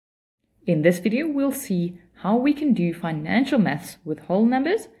In this video, we'll see how we can do financial maths with whole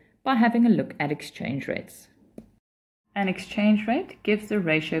numbers by having a look at exchange rates. An exchange rate gives the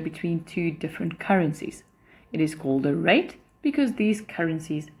ratio between two different currencies. It is called a rate because these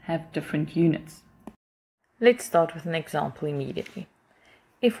currencies have different units. Let's start with an example immediately.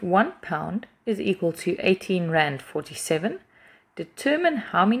 If £1 is equal to 18 Rand 47, determine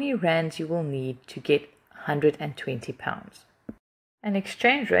how many rands you will need to get £120. An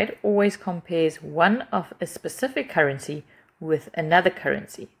exchange rate always compares one of a specific currency with another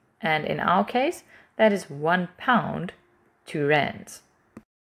currency, and in our case, that is £1 to rands.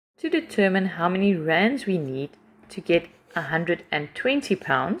 To determine how many rands we need to get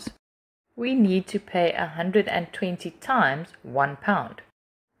 £120, we need to pay 120 times £1,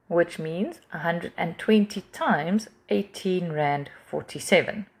 which means 120 times 18 Rand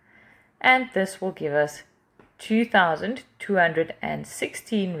 47, and this will give us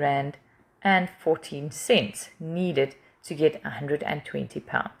 2,216 Rand and 14 cents needed to get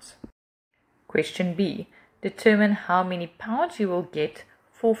 £120. Question B. Determine how many pounds you will get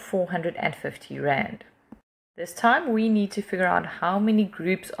for 450 Rand. This time we need to figure out how many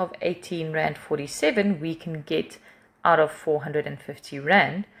groups of 18 Rand 47 we can get out of 450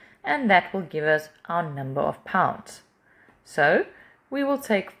 Rand, and that will give us our number of pounds. So we will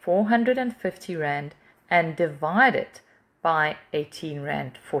take 450 Rand and divide it by 18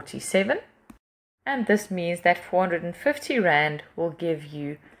 Rand 47, and this means that 450 Rand will give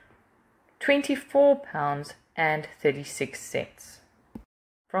you £24 and 36 cents.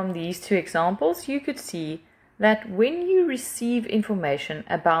 From these two examples, you could see that when you receive information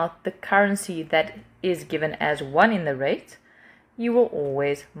about the currency that is given as 1 in the rate, you will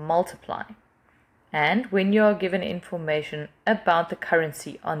always multiply. And when you are given information about the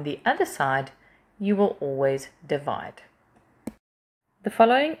currency on the other side, you will always divide. The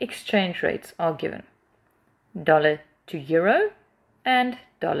following exchange rates are given: dollar to euro and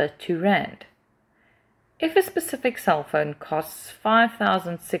dollar to rand. If a specific cell phone costs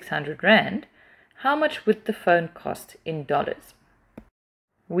 5,600 Rand, how much would the phone cost in dollars?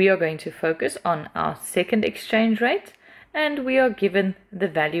 We are going to focus on our second exchange rate, and we are given the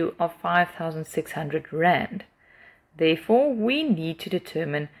value of 5,600 Rand. Therefore, we need to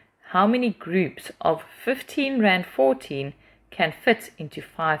determine how many groups of 15 Rand 14 can fit into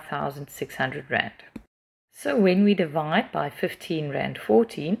 5,600 Rand. So when we divide by 15 Rand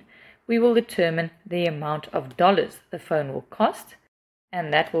 14, we will determine the amount of dollars the phone will cost,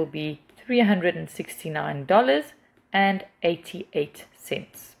 and that will be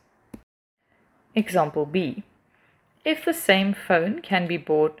 $369.88. Example B. If the same phone can be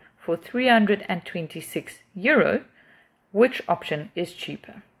bought for €326, which option is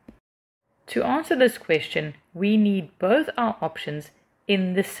cheaper? To answer this question, we need both our options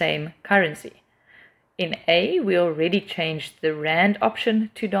in the same currency. In A, we already changed the Rand option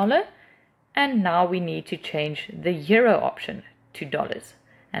to dollar, and now we need to change the euro option to dollars.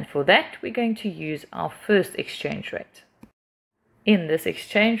 And for that, we're going to use our first exchange rate. In this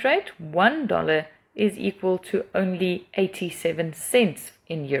exchange rate, $1 is equal to only 87 cents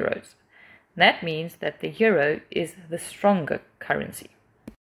in euros. That means that the euro is the stronger currency.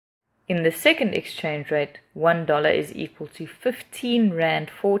 In the second exchange rate, $1 is equal to 15 Rand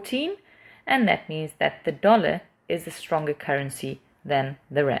 14, and that means that the dollar is the stronger currency than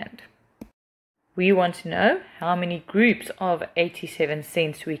the rand. We want to know how many groups of 87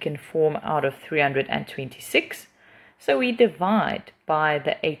 cents we can form out of 326, so we divide by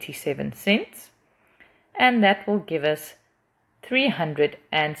the 87 cents, and that will give us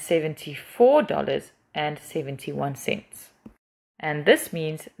 $374.71. And this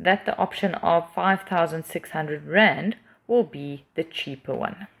means that the option of 5,600 Rand will be the cheaper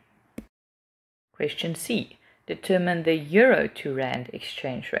one. Question C. Determine the euro to rand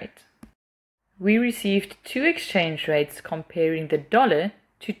exchange rate. We received two exchange rates comparing the dollar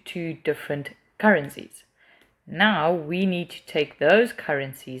to two different currencies. Now we need to take those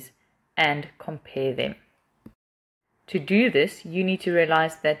currencies and compare them. To do this, you need to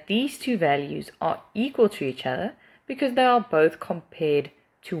realize that these two values are equal to each other because they are both compared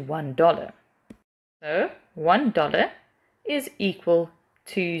to $1. So $1 is equal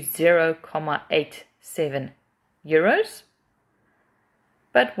to 0.87 euros,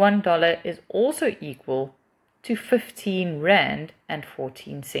 but $1 is also equal to 15 Rand and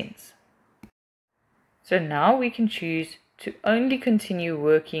 14 cents. So now we can choose to only continue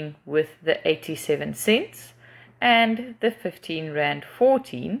working with the 87 cents and the 15 Rand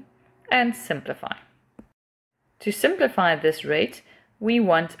 14 and simplify. To simplify this rate, we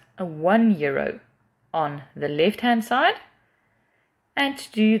want a €1 on the left hand side And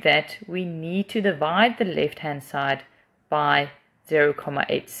to do that, we need to divide the left-hand side by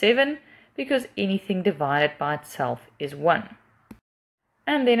 0,87 because anything divided by itself is 1.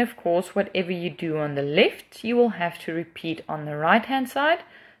 And then, of course, whatever you do on the left, you will have to repeat on the right-hand side.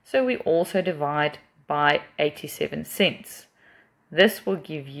 So we also divide by 87 cents. This will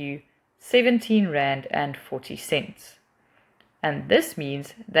give you 17 Rand and 40 cents. And this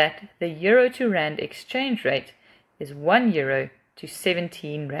means that the euro to rand exchange rate is 1 euro to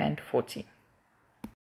 17 Rand 40.